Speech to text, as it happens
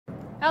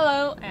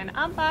Hello, and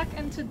I'm back,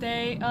 and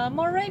today,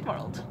 more Raid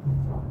World.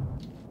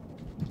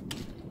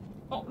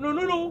 Oh, no,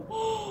 no, no!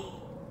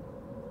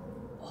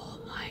 Oh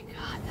my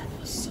god, that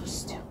was so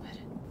stupid.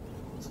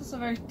 This is a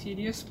very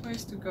tedious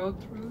place to go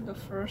through the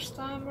first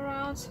time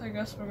around, so I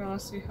guess we're gonna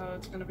see how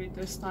it's gonna be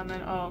this time,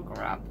 and oh,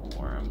 grapple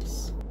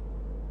worms.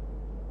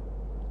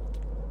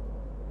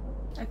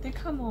 I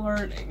think I'm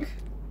learning.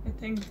 I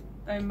think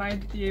I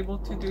might be able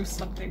to do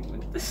something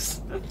with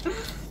this.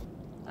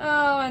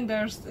 Oh, and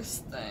there's this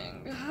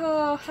thing.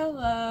 Oh,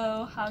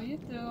 hello. How you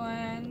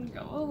doing?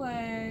 Go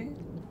away.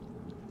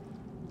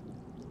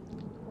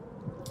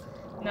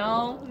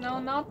 No, no,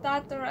 not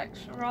that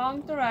direction.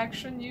 Wrong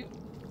direction. You.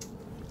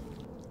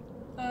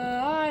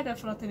 I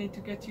definitely need to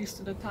get used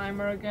to the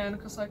timer again,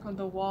 because like on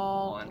the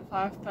wall and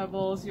 5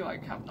 pebbles you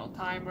like have no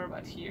timer,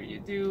 but here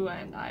you do,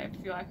 and I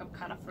feel like I've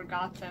kind of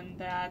forgotten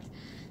that.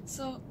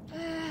 So,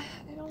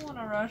 I don't want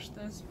to rush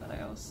this, but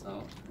I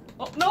also...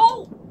 Oh,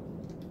 no!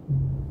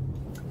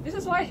 This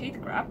is why I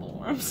hate grapple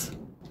worms.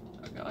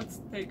 Okay,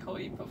 let's take a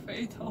leap of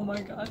faith. Oh my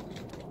god.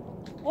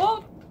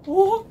 What?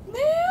 Oh,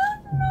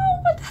 man!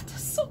 No, but that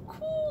was so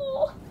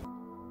cool!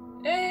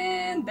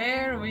 And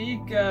there we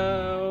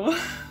go.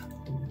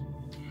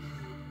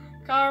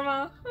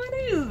 Karma, what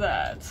is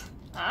that?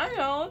 I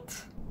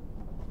don't.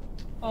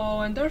 Oh,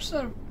 and there's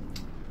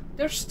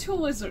 2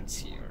 lizards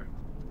here.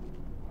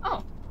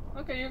 Oh,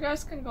 okay, you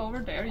guys can go over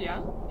there,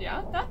 yeah.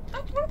 Yeah,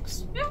 that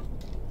works, yeah.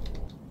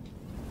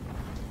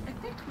 I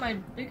think my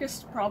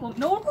biggest problem—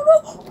 No, no,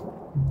 no!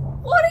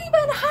 What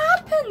even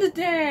happened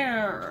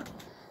there?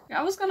 Yeah,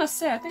 I was gonna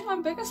say, I think my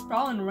biggest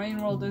problem in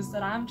Rain World is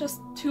that I'm just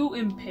too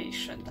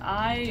impatient.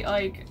 I,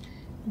 like,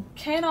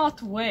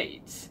 cannot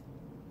wait.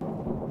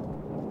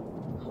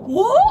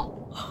 What?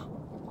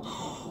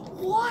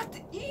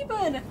 What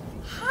even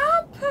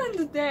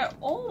happened there?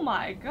 Oh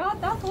my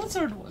god, that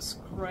lizard was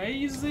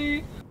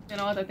crazy. You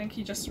know what, I think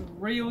he just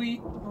really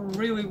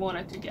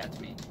wanted to get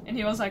me. And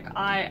he was like,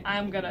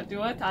 I'm gonna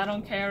do it. I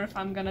don't care if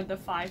I'm gonna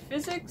defy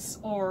physics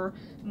or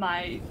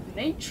my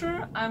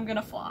nature, I'm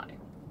gonna fly.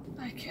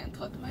 I can't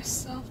let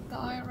myself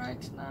die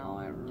right now.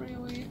 I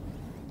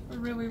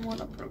really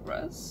wanna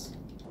progress.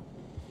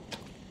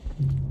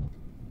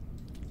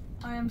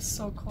 I am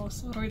so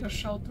close. Literally, the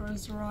shelter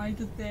is right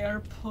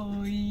there.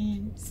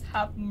 Please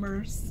have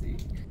mercy.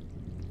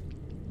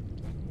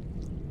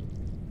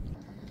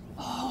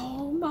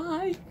 Oh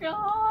my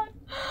god!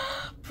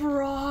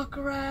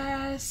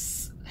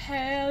 Progress!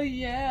 Hell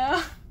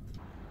yeah!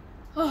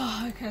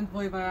 Oh, I can't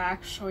believe I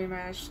actually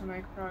managed to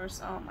make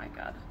progress. Oh my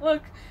god.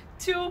 Look!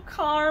 2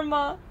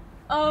 karma!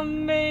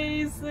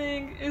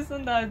 Amazing!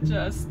 Isn't that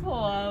just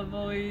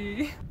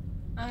lovely?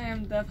 I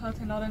am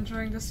definitely not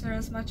enjoying this area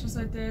as much as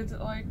I did,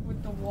 like,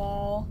 with the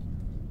wall.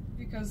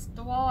 Because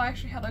the wall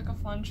actually had, like, a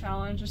fun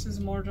challenge. This is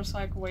more just,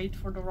 like, wait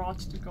for the rot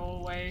to go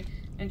away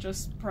and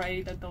just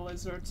pray that the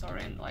lizards are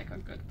in, like, a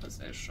good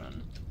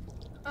position.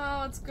 Oh,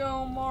 let's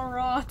go, more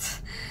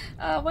rot.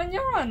 When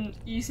you're on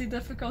easy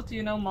difficulty,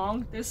 you know,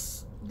 Monk,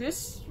 this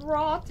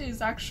rot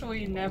is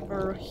actually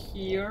never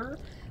here.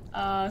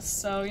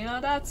 So, you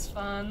know, that's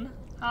fun.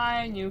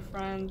 Hi, new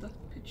friend.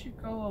 Could you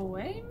go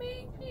away,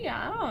 maybe?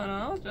 I don't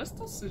know, just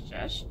a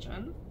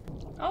suggestion.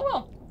 Oh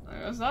well, I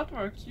guess that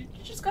works. You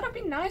just gotta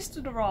be nice to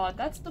the rod,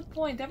 that's the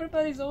point.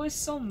 Everybody's always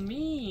so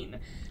mean.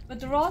 But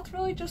the rod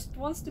really just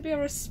wants to be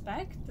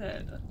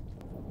respected.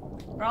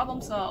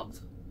 Problem solved.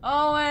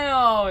 Oh, I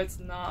know, it's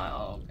not.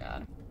 Oh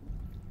god.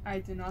 I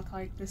do not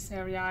like this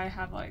area.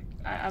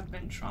 I've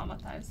been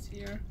traumatized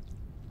here.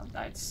 I've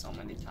died so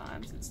many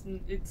times.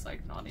 It's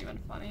like not even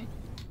funny.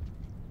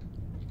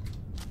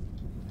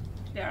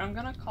 There, I'm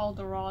gonna call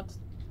the rod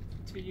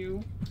to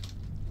you.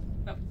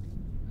 Oh,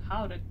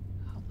 how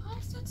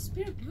is that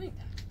spear doing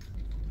that?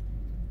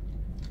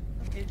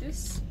 Okay,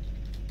 this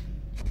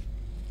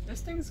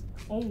thing's—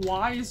 oh,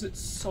 why is it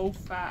so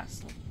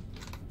fast?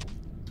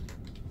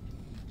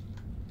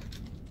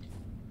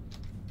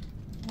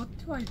 What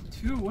do I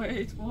do?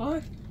 Wait,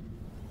 what?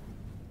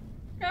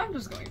 Yeah, I'm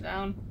just going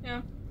down.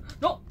 Yeah.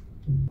 No!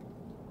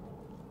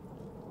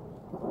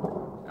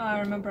 I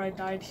remember I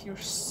died here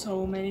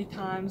so many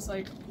times.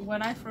 Like,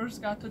 when I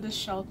first got to this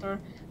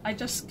shelter, I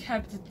just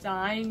kept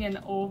dying and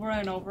over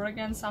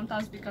again,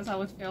 sometimes because I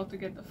would fail to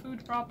get the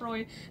food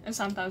properly, and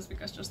sometimes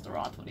because just the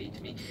rot would eat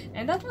me.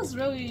 And that was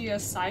really a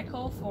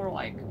cycle for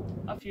like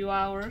a few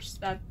hours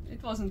that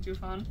it wasn't too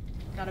fun,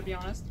 gotta be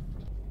honest.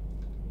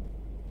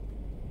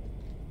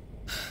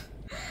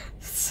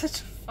 It's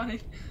such a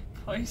funny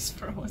place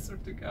for a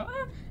wizard to go.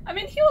 I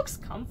mean, he looks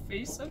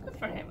comfy, so good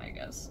for him, I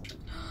guess.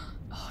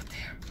 Oh,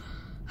 there.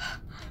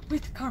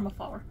 With karma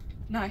flower.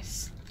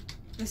 Nice.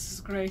 This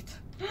is great.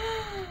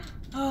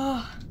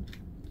 Oh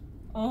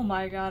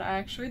my god, I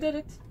actually did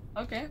it.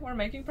 Okay, we're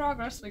making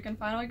progress. We can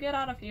finally get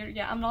out of here.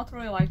 Yeah, I'm not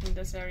really liking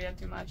this area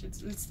too much.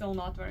 It's still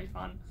not very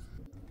fun.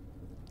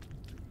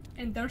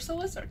 And there's a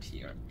lizard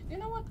here. You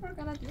know what we're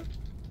gonna do?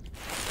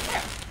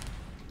 There.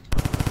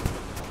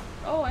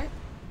 Go away.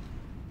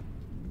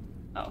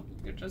 Oh,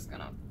 you're just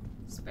gonna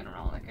spin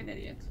around like an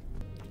idiot.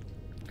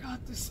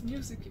 god, this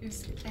music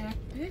is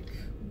epic.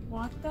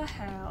 What the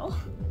hell?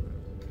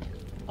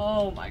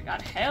 Oh my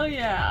god, hell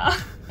yeah!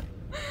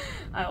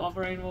 I love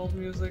Rainbow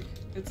music.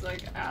 It's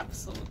like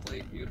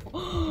absolutely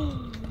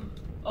beautiful.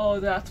 Oh,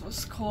 that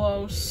was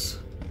close.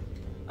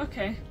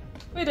 Okay,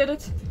 we did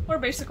it. We're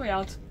basically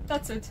out.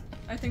 That's it.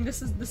 I think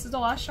this is the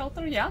last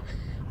shelter, yeah.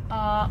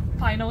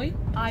 Finally,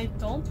 I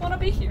don't want to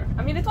be here.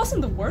 I mean, it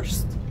wasn't the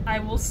worst. I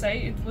will say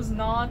it was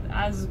not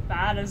as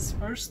bad as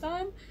first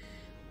time,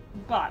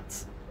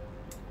 but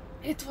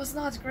it was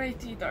not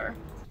great either.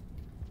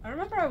 I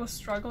remember I was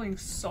struggling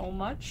so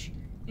much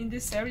in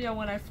this area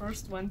when I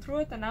first went through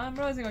it, and now I'm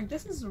realizing like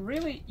this is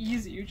really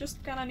easy. You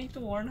just kinda need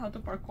to learn how to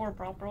parkour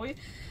properly.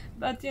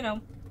 But you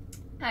know,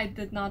 I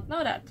did not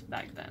know that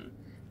back then.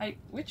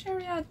 Which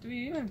area do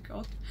we even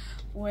go to?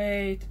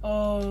 Wait,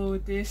 oh,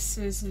 this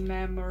is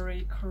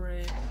memory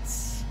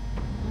crypts.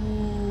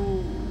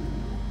 Ooh.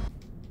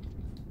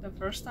 The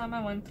first time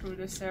I went through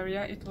this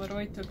area, it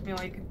literally took me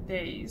like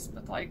days,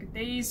 but like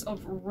days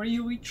of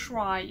really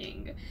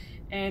trying.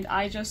 And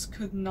I just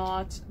could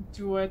not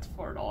do it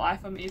for the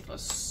life of me. It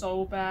was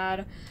so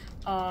bad.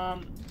 Oh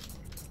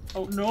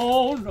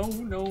no, no,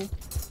 no.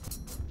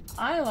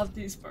 I love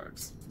these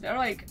birds. They're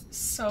like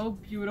so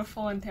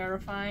beautiful and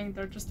terrifying.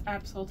 They're just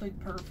absolutely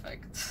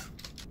perfect.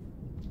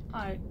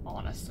 I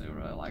honestly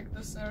really like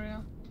this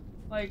area.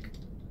 Like,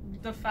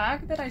 the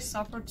fact that I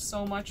suffered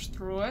so much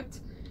through it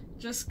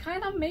just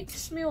kind of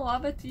makes me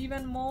love it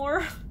even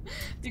more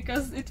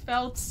because it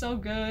felt so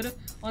good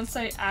once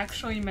I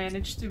actually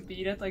managed to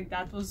beat it. Like,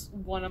 that was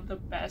one of the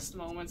best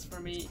moments for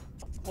me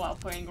while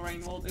playing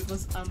Rainbow. It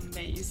was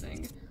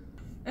amazing.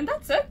 And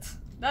that's it.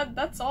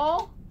 That's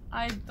all.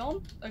 I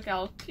don't... Okay,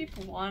 I'll keep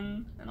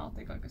one and I'll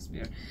take like a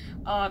spear.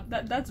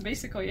 That's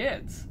basically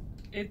it.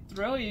 It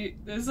really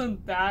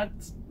isn't that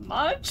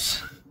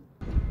much.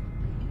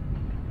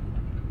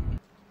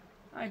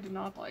 I do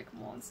not like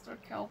monster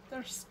kelp.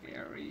 They're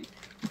scary.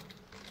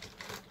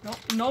 No,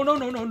 no, no,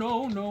 no, no,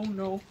 no, no,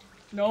 no.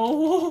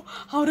 No!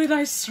 How did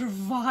I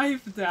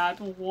survive that?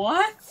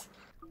 What?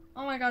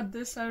 Oh my god,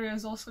 this area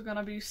is also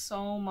gonna be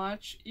so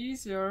much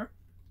easier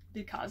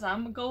because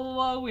I'm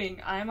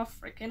glowing. I'm a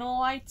freaking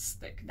light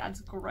stick.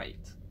 That's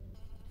great.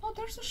 Oh,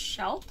 there's a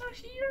shelter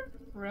here?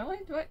 Really?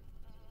 Do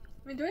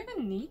I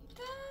even need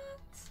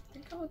that? I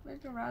think I would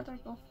maybe rather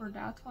go for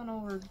that one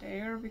over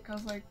there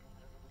because like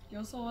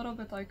feels a little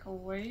bit like a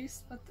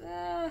waste, but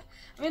I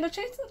mean the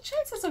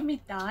chances of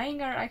me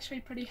dying are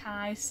actually pretty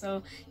high,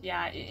 so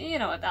yeah, you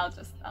know what, I'll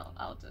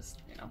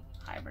just, you know,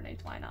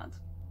 hibernate, why not?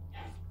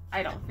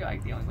 I don't feel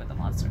like dealing with the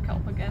monster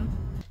kelp again.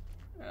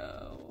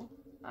 Oh,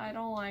 I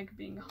don't like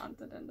being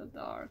hunted in the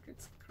dark,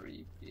 it's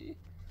creepy.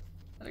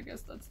 But I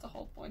guess that's the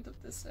whole point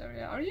of this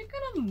area. Are you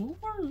gonna move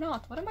or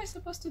not? What am I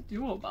supposed to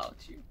do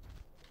about you?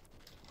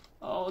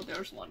 Oh,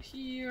 there's one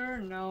here.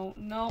 No,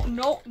 no,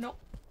 no, no.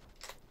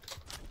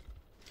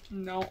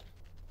 No.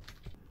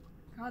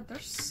 God,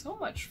 there's so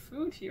much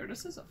food here.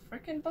 This is a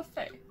freaking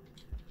buffet.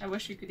 I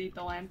wish you could eat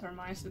the lantern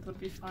mice, it would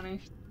be funny.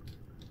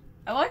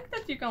 I like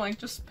that you can like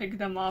just pick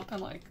them up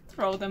and like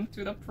throw them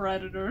to the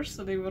predators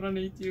so they wouldn't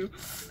eat you.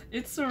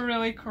 It's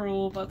really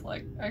cruel, but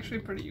like actually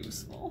pretty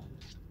useful.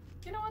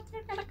 You know what?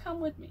 You're gonna come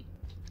with me.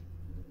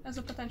 As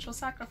a potential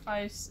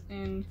sacrifice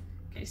in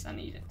case I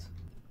need it.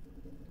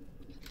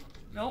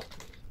 Nope.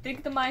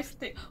 Take the mice.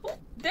 Oh,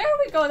 there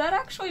we go! That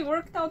actually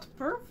worked out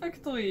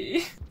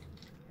perfectly!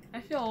 I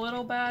feel a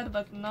little bad,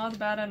 but not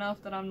bad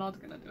enough that I'm not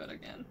gonna do it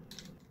again.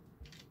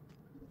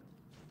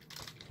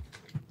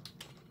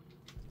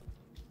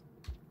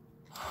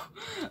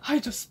 I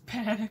just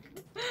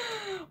panicked.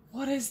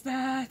 What is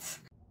that?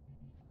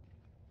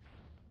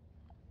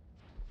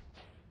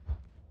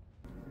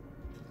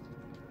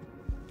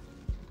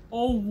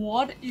 Oh,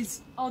 what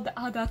is... Oh,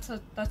 that's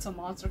a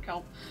monster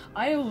kelp.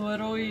 I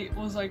literally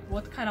was like,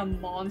 what kind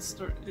of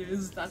monster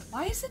is that?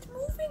 Why is it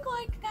moving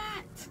like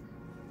that?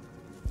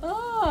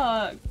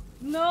 Ugh,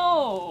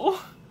 no.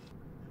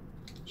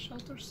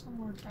 Shelter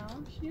somewhere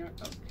down here?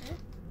 Okay.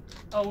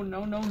 Oh,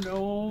 no, no,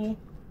 no.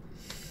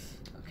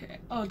 Okay.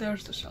 Oh,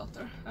 there's the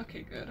shelter.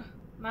 Okay, good.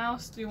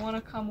 Mouse, do you want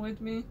to come with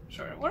me?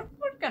 Sure, we're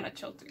gonna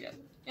chill together.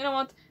 You know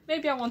what?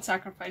 Maybe I won't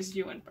sacrifice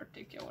you in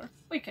particular.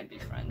 We can be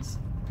friends.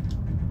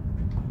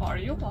 Are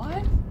you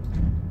alive?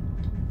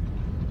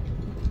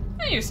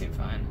 Yeah, you seem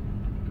fine.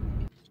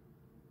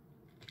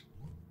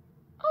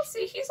 Oh,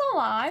 see, he's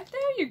alive.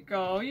 There you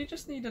go. You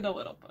just needed a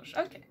little push.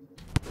 Okay.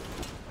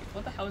 Wait,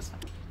 what the hell is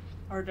that?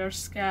 Are there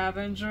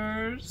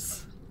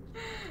scavengers?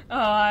 Oh,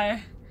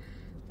 I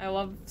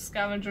love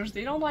scavengers.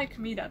 They don't like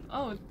me that.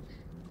 Oh,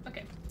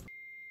 okay.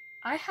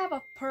 I have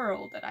a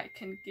pearl that I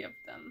can give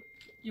them.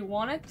 You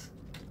want it?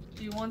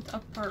 Do you want a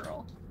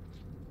pearl?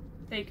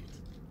 Take it.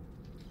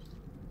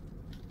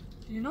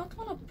 Do you not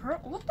want a pearl?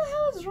 What the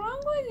hell is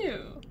wrong with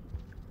you?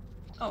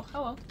 Oh,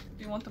 hello.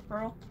 Do you want the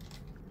pearl?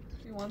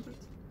 Do you want it?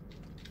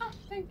 Ah,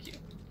 thank you.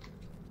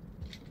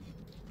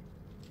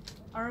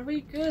 Are we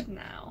good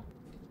now?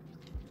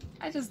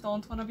 I just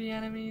don't want to be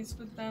enemies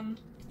with them.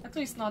 At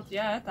least not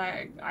yet.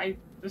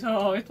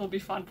 Oh, it will be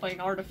fun playing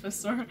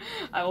Artificer.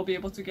 I will be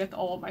able to get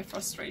all of my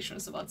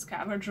frustrations about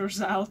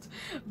scavengers out.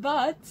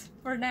 But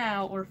for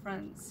now, we're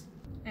friends.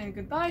 And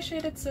goodbye,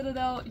 Shaded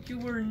Citadel. You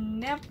were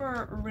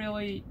never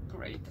really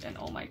great. And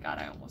oh my god,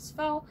 I almost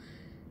fell.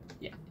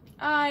 Yeah,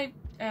 I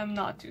am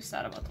not too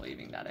sad about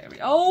leaving that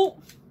area. Oh!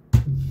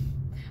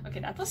 Okay,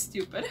 that was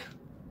stupid.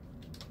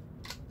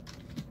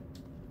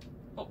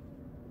 Oh.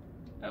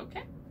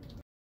 Okay.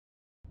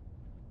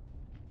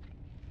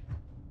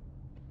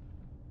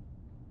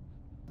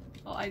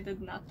 Well, I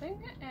did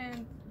nothing,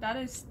 and that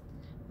is...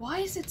 Why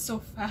is it so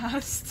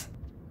fast?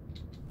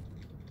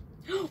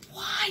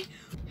 Why?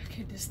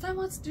 Okay, this time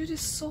let's do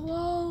this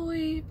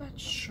slowly but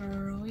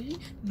surely.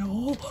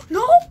 No!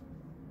 No!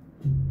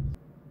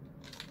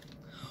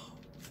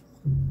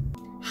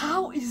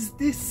 How is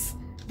this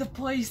the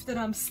place that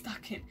I'm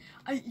stuck in?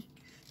 I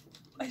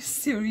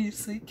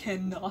seriously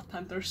cannot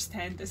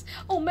understand this.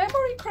 Oh,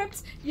 memory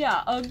crypts?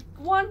 Yeah,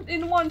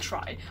 one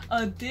try.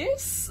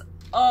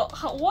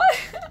 What?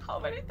 How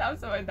many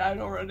times have I died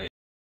already?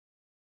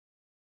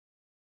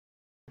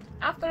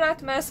 After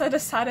that mess, I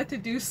decided to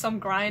do some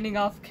grinding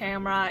off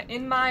camera.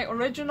 In my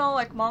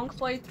original monk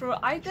playthrough,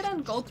 I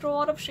didn't go through a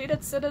lot of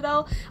Shaded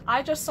Citadel,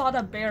 I just saw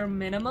the bare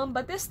minimum,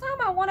 but this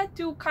time I wanted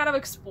to kind of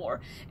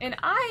explore, and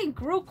I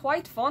grew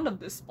quite fond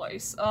of this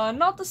place.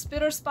 Not the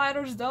spitter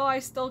spiders though, I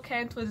still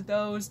can't with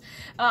those.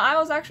 I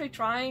was actually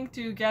trying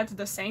to get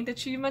the Saint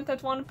achievement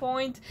at one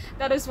point,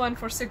 that is when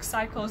for 6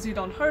 cycles you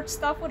don't hurt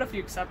stuff, with a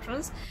few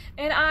exceptions,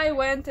 and I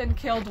went and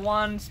killed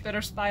one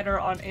spitter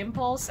spider on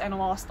impulse and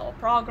lost all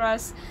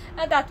progress.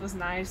 And that was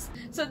nice.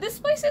 So this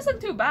place isn't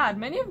too bad.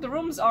 Many of the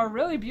rooms are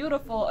really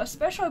beautiful,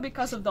 especially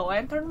because of the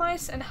lantern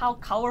mice and how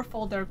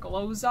colorful their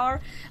glows are.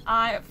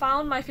 I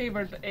found my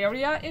favorite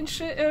area in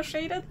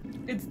Shaded.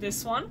 It's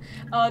this one.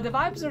 The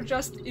vibes are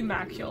just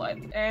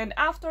immaculate. And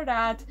after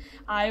that,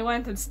 I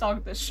went and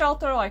stalked the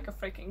shelter like a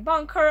freaking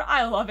bunker.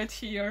 I love it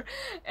here.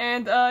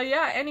 And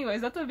yeah,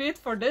 anyways, that will be it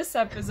for this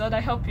episode.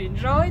 I hope you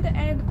enjoyed,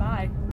 and bye.